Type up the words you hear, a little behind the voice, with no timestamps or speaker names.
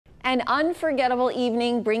An unforgettable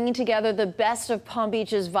evening bringing together the best of Palm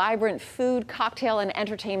Beach's vibrant food, cocktail, and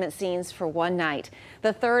entertainment scenes for one night.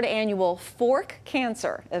 The third annual Fork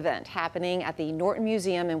Cancer event happening at the Norton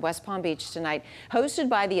Museum in West Palm Beach tonight, hosted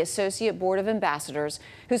by the Associate Board of Ambassadors,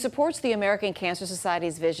 who supports the American Cancer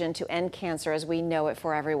Society's vision to end cancer as we know it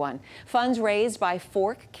for everyone. Funds raised by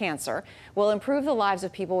Fork Cancer will improve the lives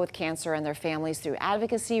of people with cancer and their families through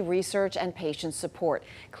advocacy, research, and patient support.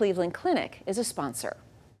 Cleveland Clinic is a sponsor.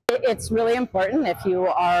 It's really important if you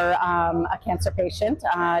are a cancer patient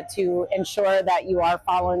to ensure that you are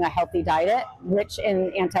following a healthy diet rich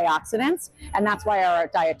in antioxidants, and that's why our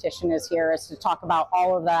dietitian is here, is to talk about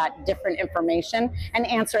all of that different information and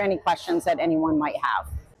answer any questions that anyone might have.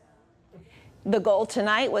 The goal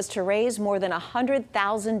tonight was to raise more than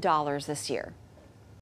 $100,000 this year.